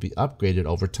games will be upgraded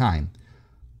over time,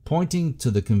 pointing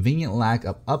to the convenient lack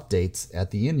of updates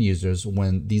at the end users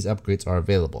when these upgrades are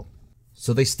available.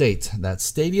 So they state that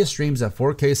Stadia streams at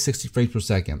 4K 60 frames per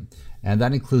second, and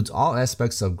that includes all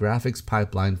aspects of graphics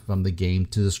pipeline from the game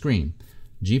to the screen,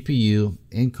 GPU,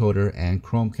 encoder, and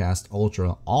Chromecast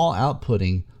Ultra all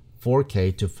outputting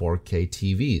 4K to 4K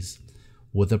TVs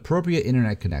with appropriate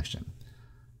internet connection.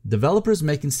 Developers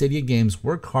making Stadia games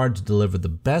work hard to deliver the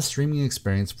best streaming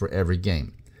experience for every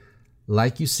game.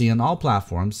 Like you see on all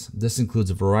platforms, this includes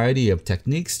a variety of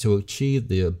techniques to achieve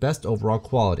the best overall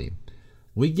quality.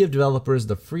 We give developers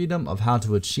the freedom of how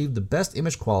to achieve the best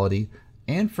image quality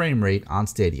and frame rate on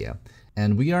Stadia,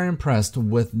 and we are impressed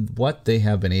with what they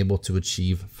have been able to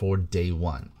achieve for day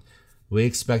one. We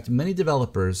expect that many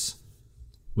developers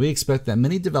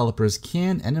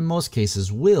can, and in most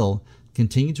cases will,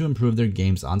 continue to improve their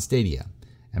games on Stadia.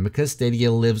 And because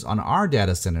Stadia lives on our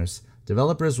data centers,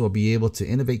 developers will be able to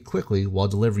innovate quickly while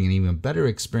delivering even better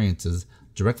experiences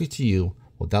directly to you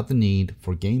without the need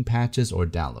for game patches or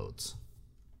downloads.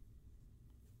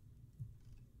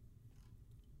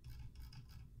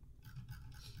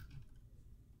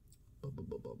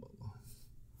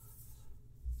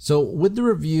 So with the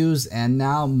reviews and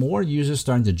now more users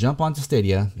starting to jump onto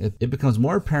Stadia, it becomes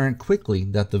more apparent quickly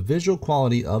that the visual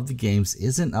quality of the games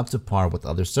isn't up to par with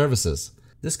other services.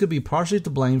 This could be partially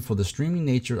to blame for the streaming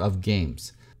nature of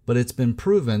games, but it's been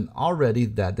proven already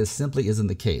that this simply isn't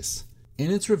the case.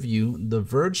 In its review, The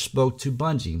Verge spoke to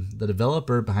Bungie, the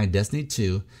developer behind Destiny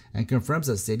 2, and confirms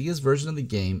that Stadia's version of the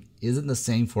game isn't the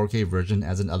same 4K version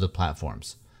as in other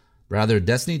platforms. Rather,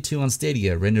 Destiny 2 on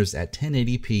Stadia renders at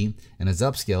 1080p and is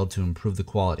upscaled to improve the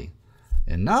quality.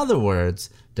 In other words,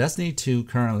 Destiny 2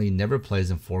 currently never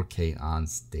plays in 4K on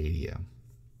Stadia.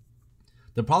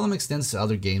 The problem extends to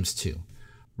other games too.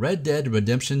 Red Dead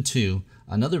Redemption 2,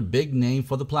 another big name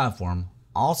for the platform,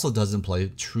 also doesn't play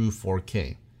true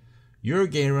 4K.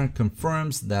 Eurogamer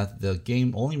confirms that the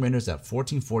game only renders at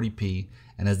 1440p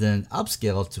and is then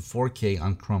upscaled to 4K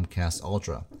on Chromecast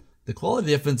Ultra. The quality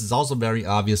difference is also very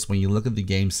obvious when you look at the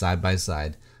game side by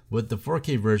side with the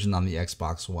 4K version on the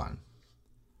Xbox One.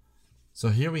 So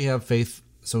here we have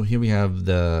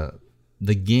the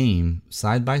game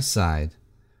side by side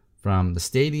from the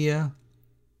Stadia,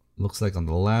 looks like on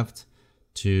the left,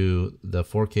 to the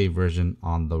 4K version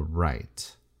on the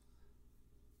right.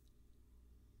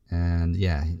 And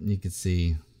yeah, you can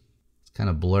see it's kind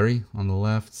of blurry on the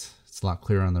left. It's a lot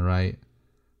clearer on the right.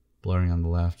 Blurry on the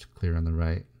left, clear on the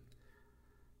right.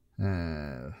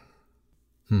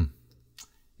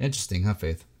 Interesting, huh,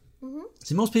 Faith?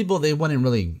 See, most people, they wouldn't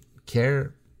really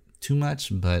care too much,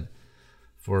 but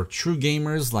for true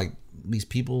gamers, like these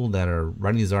people that are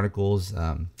writing these articles,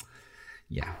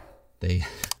 yeah, they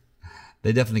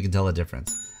definitely can tell the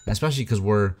difference. And especially because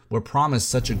we're promised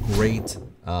such a great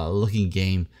looking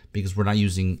game because we're not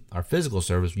using our physical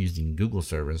service, we're using Google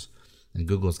service, and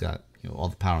Google's got all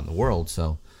the power in the world.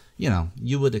 So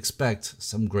you would expect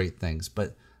some great things.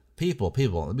 But people,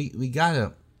 we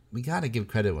gotta give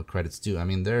credit what credit's due. I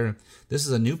mean, this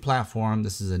is a new platform,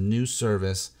 this is a new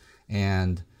service,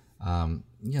 and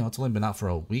it's only been out for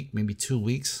a week, maybe 2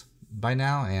 weeks by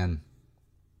now, and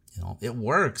it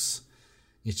works.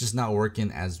 It's just not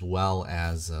working as well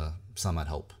as some had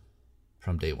hoped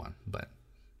from day one. But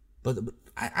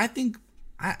I think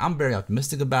I'm very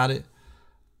optimistic about it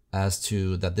as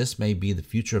to that this may be the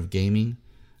future of gaming.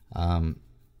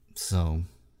 So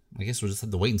I guess we'll just have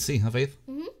to wait and see, huh, Faith?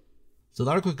 Mm-hmm. So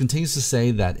the article continues to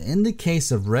say that in the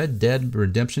case of Red Dead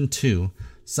Redemption 2,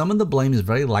 some of the blame is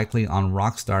very likely on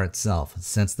Rockstar itself,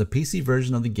 since the PC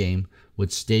version of the game,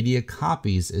 which Stadia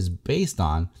Copies is based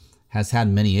on, has had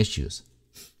many issues.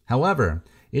 However,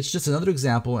 it's just another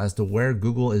example as to where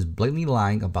Google is blatantly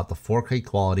lying about the 4K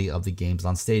quality of the games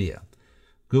on Stadia.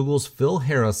 Google's Phil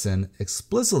Harrison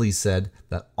explicitly said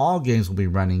that all games will be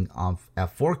running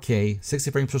at 4K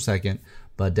 60 frames per second,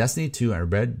 but Destiny 2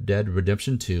 and Red Dead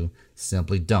Redemption 2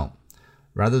 simply don't.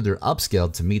 Rather, they're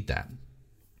upscaled to meet that.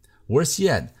 Worse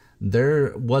yet,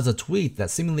 there was a tweet that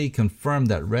seemingly confirmed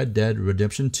that Red Dead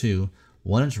Redemption 2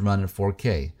 wouldn't run at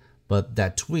 4K, but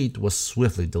that tweet was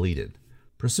swiftly deleted.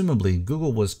 Presumably,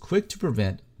 Google was quick to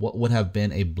prevent what would have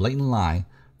been a blatant lie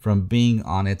from being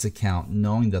on its account,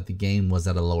 knowing that the game was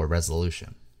at a lower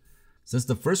resolution. Since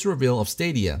the first reveal of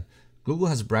Stadia, Google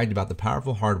has bragged about the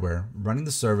powerful hardware running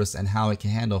the service and how it can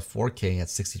handle 4K at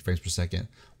 60 frames per second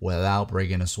without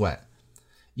breaking a sweat,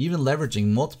 even leveraging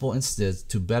multiple instances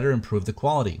to better improve the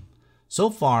quality. So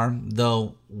far,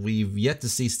 though, we've yet to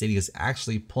see Stadia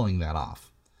actually pulling that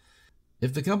off.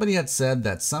 If the company had said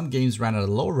that some games ran at a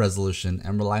lower resolution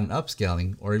and relied on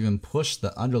upscaling or even pushed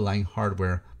the underlying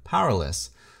hardware powerless,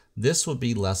 this would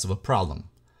be less of a problem.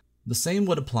 The same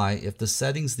would apply if the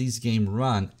settings these games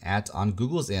run at on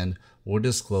Google's end were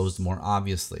disclosed more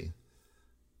obviously.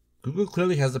 Google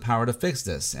clearly has the power to fix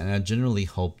this, and I genuinely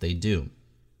hope they do.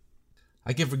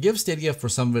 I can forgive Stadia for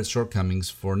some of its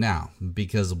shortcomings for now,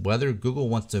 because whether Google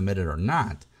wants to admit it or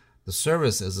not, the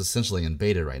service is essentially in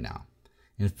beta right now.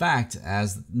 In fact,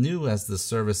 as new as the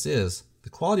service is, the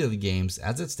quality of the games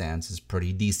as it stands is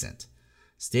pretty decent.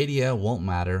 Stadia won't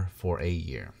matter for a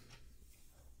year.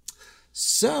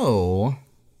 So,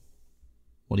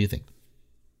 what do you think?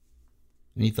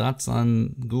 Any thoughts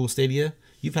on Google Stadia?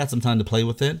 You've had some time to play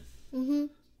with it. Mm-hmm.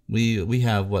 We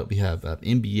have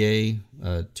NBA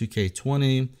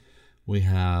 2K20. We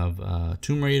have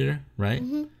Tomb Raider, right?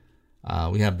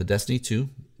 Mm-hmm. We have the Destiny 2,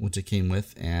 which it came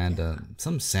with, and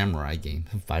some samurai game,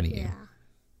 some fighting game.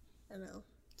 Yeah, I know.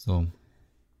 So,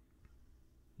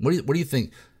 what do you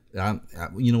think? I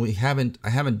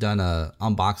haven't done a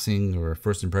unboxing or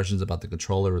first impressions about the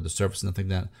controller or the Surface and nothing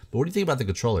like that. But what do you think about the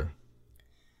controller?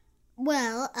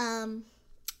 Well,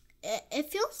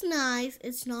 it feels nice.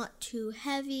 It's not too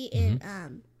heavy, and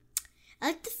I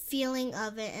like the feeling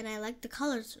of it, and I like the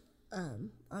colors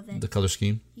of it. The color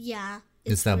scheme. Yeah,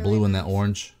 it's that really blue and that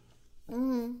orange.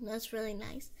 That's really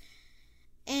nice,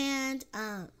 and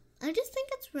I just think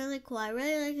it's really cool. I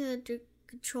really like the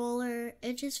controller.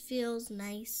 It just feels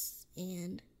nice,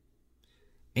 and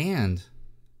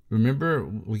remember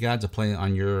we got to play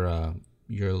on your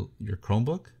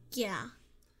Chromebook. Yeah.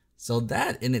 So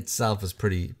that in itself is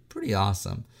pretty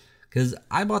awesome, because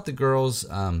I bought the girls.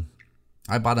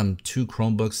 I bought them 2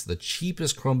 Chromebooks, the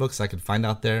cheapest Chromebooks I could find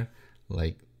out there,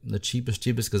 like the cheapest,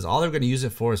 because all they're going to use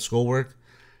it for is schoolwork.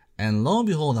 And lo and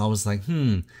behold, I was like,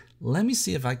 let me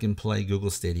see if I can play Google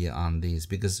Stadia on these,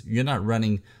 because you're not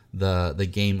running the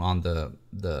game on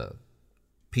the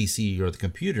PC or the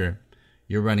computer.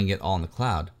 You're running it all in the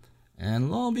cloud.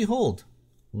 And lo and behold,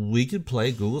 we could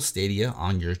play Google Stadia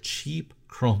on your cheap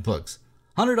Chromebooks,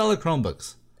 $100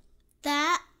 Chromebooks.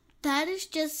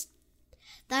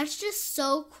 That's just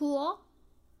so cool.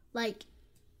 Like,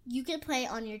 you can play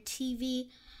it on your TV,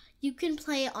 you can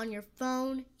play it on your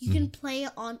phone, you can play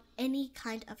it on any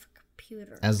kind of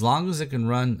computer. As long as it can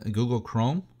run Google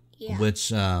Chrome,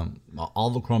 which all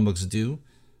the Chromebooks do,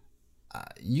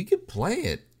 you could play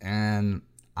it, and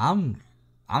I'm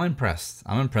impressed.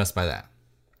 I'm impressed by that.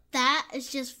 That is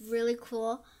just really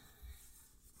cool.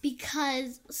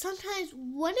 Because sometimes,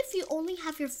 what if you only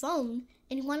have your phone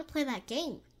and you want to play that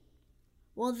game?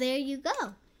 Well, there you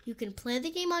go. You can play the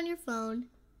game on your phone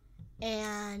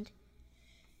and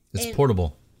It's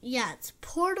portable. Yeah, it's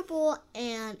portable,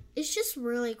 and it's just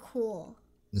really cool.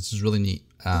 This is really neat.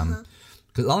 Because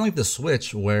unlike the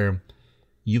Switch, where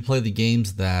you play the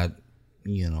games that,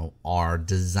 are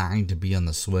designed to be on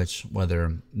the Switch,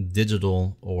 whether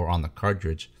digital or on the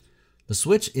cartridge, the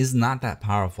Switch is not that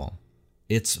powerful.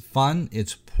 It's fun.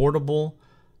 It's portable.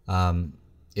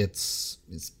 It's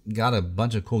got a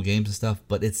bunch of cool games and stuff,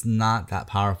 but it's not that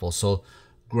powerful. So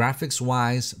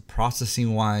graphics-wise,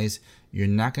 processing-wise, you're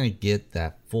not going to get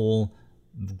that full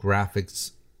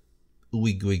graphics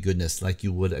ooey gooey goodness like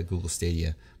you would at Google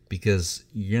Stadia, because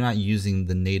you're not using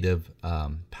the native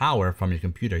power from your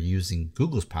computer. You're using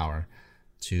Google's power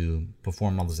to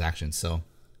perform all those actions. So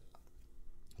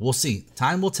we'll see.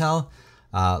 Time will tell.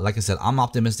 Like I said, I'm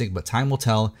optimistic, but time will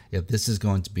tell if this is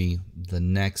going to be the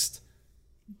next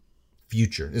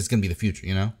future. It's going to be the future,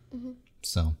 Mm-hmm.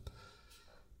 So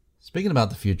speaking about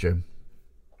the future,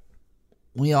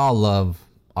 we all love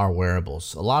our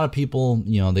wearables. A lot of people,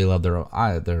 they love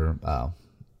their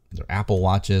Apple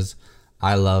Watches.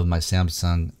 I love my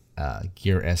Samsung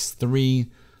Gear S3.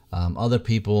 Other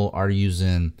people are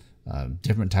using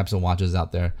different types of watches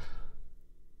out there.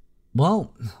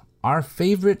 Well, our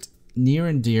favorite near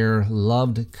and dear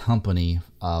loved company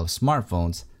of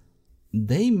smartphones,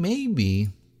 they may be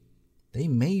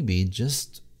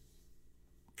just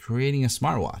creating a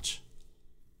smartwatch.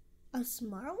 A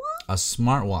smartwatch? A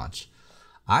smartwatch.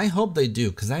 I hope they do,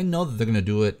 because I know that they're going to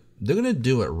do it. They're going to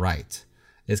do it right.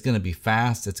 It's going to be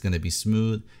fast. It's going to be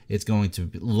smooth. It's going to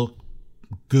look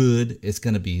good. It's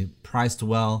going to be priced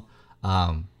well.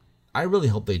 I really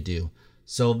hope they do.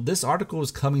 So this article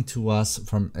is coming to us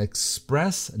from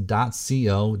express.co.uk.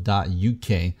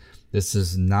 This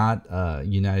is not a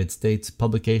United States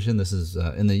publication. This is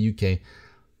in the UK.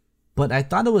 But I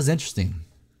thought it was interesting.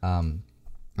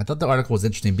 I thought the article was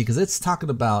interesting because it's talking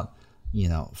about,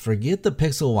 forget the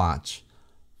Pixel Watch,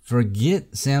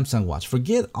 forget Samsung Watch,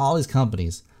 forget all these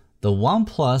companies. The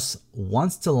OnePlus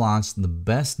wants to launch the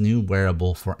best new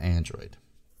wearable for Android.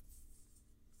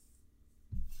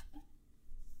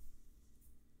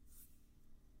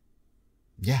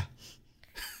 Yeah.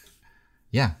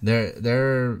 Yeah,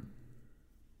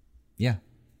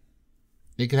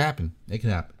 it could happen.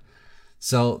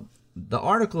 So the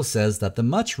article says that the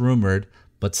much rumored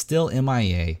but still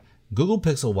MIA Google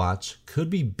Pixel Watch could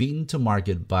be beaten to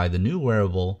market by the new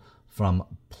wearable from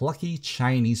plucky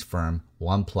Chinese firm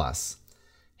OnePlus.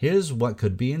 Here's what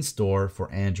could be in store for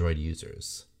Android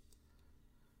users.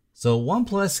 So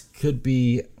OnePlus could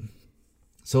be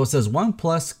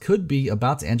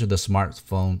about to enter the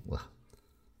smartphone.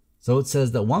 So it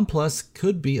says that OnePlus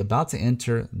could be about to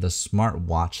enter the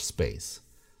smartwatch space.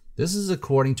 This is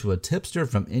according to a tipster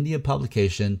from India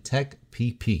publication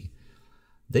TechPP.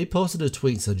 They posted a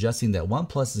tweet suggesting that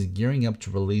OnePlus is gearing up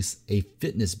to release a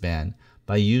fitness band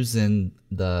by using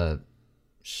the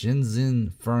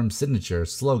Shenzhen firm signature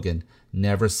slogan,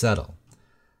 "Never Settle."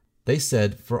 They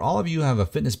said, "For all of you who have a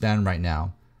fitness band right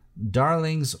now,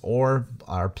 darlings, or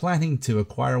are planning to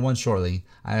acquire one shortly,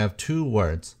 I have 2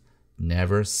 words: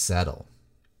 never settle."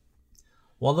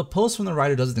 While the post from the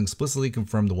writer doesn't explicitly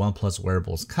confirm the OnePlus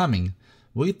wearable is coming,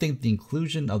 we think the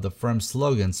inclusion of the firm's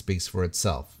slogan speaks for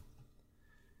itself.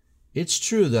 It's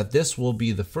true that this will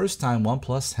be the first time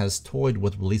OnePlus has toyed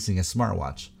with releasing a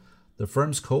smartwatch. The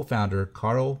firm's co-founder,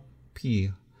 Carl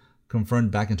P.,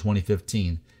 confirmed back in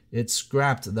 2015 it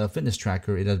scrapped the fitness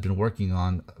tracker it had been working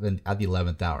on at the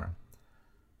 11th hour.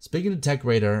 Speaking to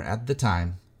TechRadar at the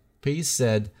time, P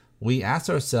said, "We asked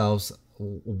ourselves,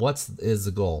 what is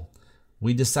the goal?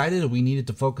 We decided we needed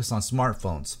to focus on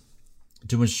smartphones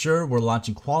to ensure we're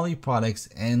launching quality products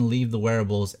and leave the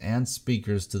wearables and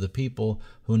speakers to the people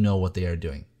who know what they are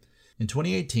doing." In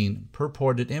 2018,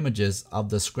 purported images of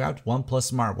the scrapped OnePlus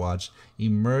smartwatch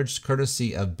emerged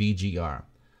courtesy of BGR.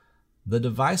 The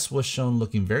device was shown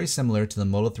looking very similar to the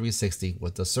Moto 360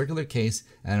 with a circular case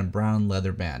and a brown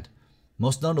leather band.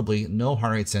 Most notably, no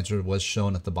heart rate sensor was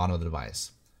shown at the bottom of the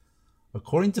device.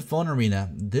 According to Phone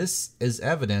Arena, this is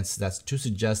evidence that's to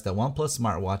suggest that OnePlus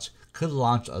smartwatch could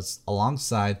launch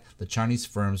alongside the Chinese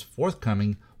firm's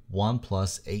forthcoming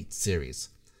OnePlus 8 series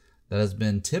that has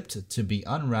been tipped to be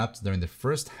unwrapped during the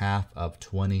first half of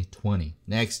 2020.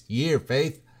 Next year,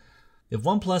 Faith! If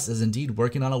OnePlus is indeed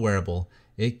working on a wearable,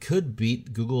 it could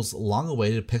beat Google's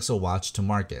long-awaited Pixel Watch to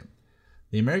market.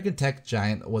 The American tech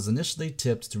giant was initially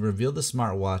tipped to reveal the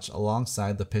smartwatch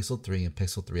alongside the Pixel 3 and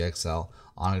Pixel 3 XL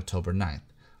on October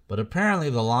 9th, but apparently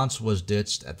the launch was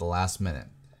ditched at the last minute.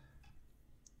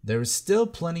 There is still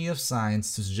plenty of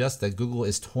signs to suggest that Google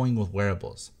is toying with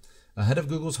wearables. Ahead of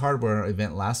Google's hardware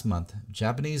event last month,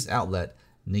 Japanese outlet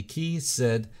Nikki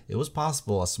said it was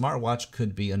possible a smartwatch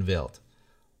could be unveiled.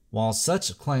 While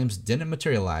such claims didn't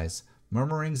materialize,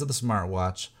 murmurings of the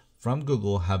smartwatch from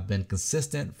Google have been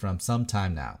consistent from some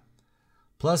time now.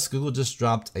 Plus, Google just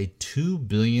dropped a 2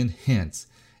 billion hint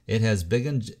it has big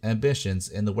ambitions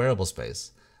in the wearable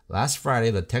space. Last Friday,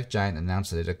 the tech giant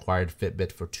announced that it acquired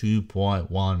Fitbit for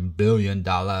 $2.1 billion.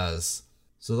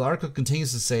 So the article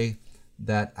continues to say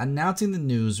that announcing the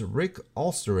news, Rick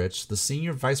Ulsterich, the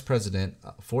senior vice president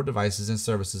for devices and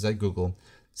services at Google,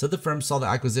 said the firm saw the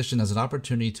acquisition as an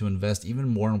opportunity to invest even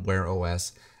more in Wear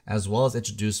OS, as well as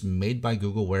introduce made by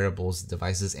Google wearables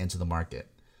devices into the market.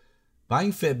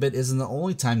 Buying Fitbit isn't the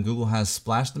only time Google has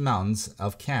splashed the mountains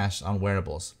of cash on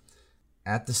wearables.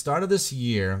 At the start of this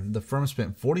year, the firm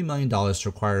spent $40 million to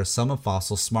acquire Summit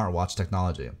Fossil smartwatch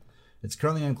technology. It's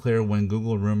currently unclear when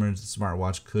Google rumored the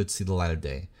smartwatch could see the light of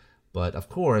day. But of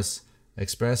course,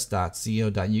 express.co.uk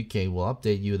will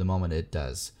update you the moment it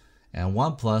does. And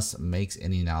OnePlus makes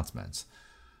any announcements.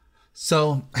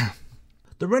 So,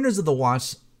 the renders of the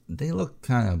watch, they look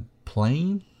kind of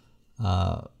plain.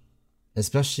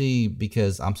 Especially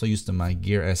because I'm so used to my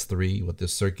Gear S3 with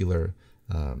this circular,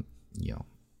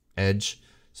 edge.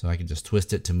 So I can just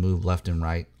twist it to move left and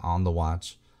right on the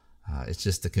watch. It's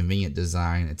just a convenient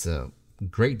design. It's a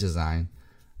great design.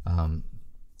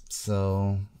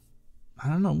 So I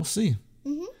don't know. We'll see.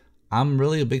 Mm-hmm. I'm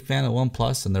really a big fan of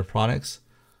OnePlus and their products.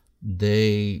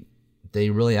 They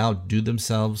really outdo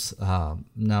themselves,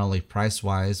 not only price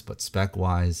wise but spec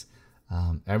wise.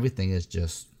 Everything is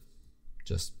just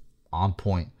on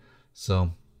point.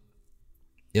 So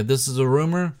if this is a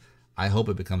rumor, I hope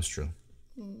it becomes true.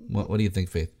 What do you think,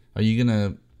 Faith? Are you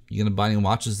gonna buy any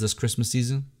watches this Christmas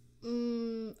season?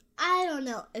 I don't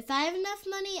know. If I have enough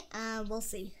money, we'll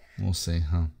see. We'll see,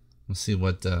 huh? We'll see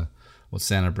what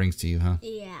Santa brings to you, huh?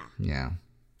 Yeah.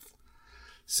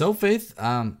 So, Faith,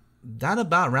 that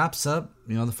about wraps up,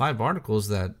 the 5 articles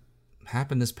that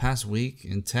happened this past week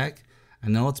in tech. I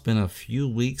know it's been a few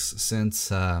weeks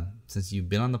since you've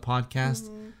been on the podcast.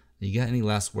 Mm-hmm. You got any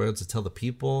last words to tell the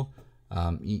people?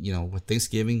 With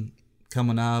Thanksgiving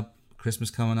coming up,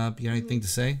 Christmas coming up, you got anything to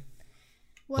say?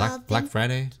 Well, Black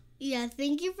Friday? Yeah,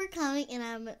 thank you for coming, and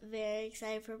I'm very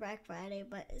excited for Black Friday,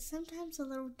 but it's sometimes a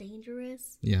little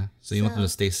dangerous. Yeah, so you want them to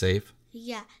stay safe?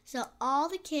 Yeah, so all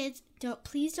the kids,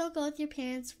 please don't go with your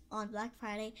parents on Black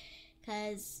Friday,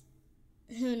 because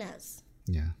who knows?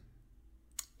 Yeah.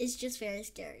 It's just very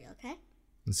scary, okay?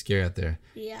 It's scary out there.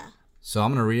 Yeah. So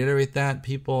I'm going to reiterate that.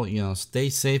 People, stay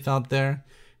safe out there.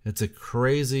 It's a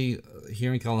crazy,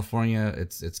 here in California,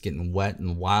 it's getting wet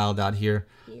and wild out here.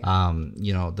 Yeah.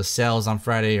 The sales on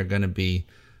Friday are going to be,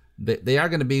 they are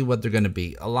going to be what they're going to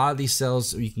be. A lot of these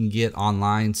sales you can get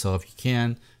online. So if you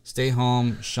can, stay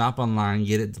home, shop online,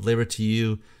 get it delivered to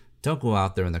you. Don't go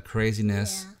out there in the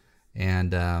craziness. Yeah.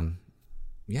 And,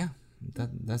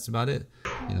 that's about it.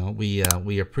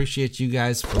 We appreciate you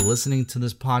guys for listening to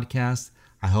this podcast.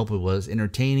 I hope it was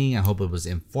entertaining. I hope it was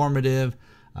informative.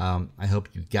 I hope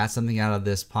you got something out of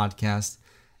this podcast.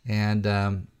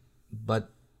 And but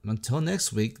until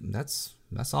next week, that's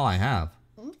all I have.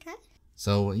 Okay.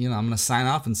 So, I'm going to sign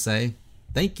off and say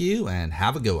thank you and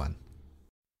have a good one.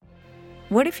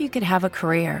 What if you could have a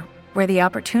career where the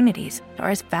opportunities are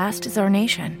as vast as our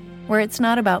nation, where it's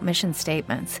not about mission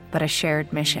statements, but a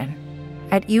shared mission?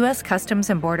 At U.S. Customs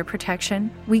and Border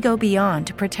Protection, we go beyond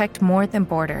to protect more than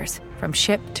borders. From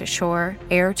ship to shore,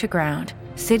 air to ground,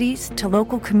 cities to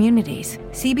local communities,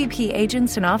 CBP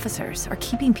agents and officers are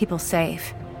keeping people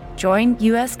safe. Join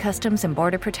U.S. Customs and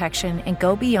Border Protection and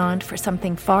go beyond for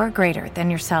something far greater than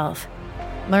yourself.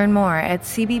 Learn more at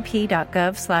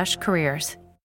cbp.gov/careers.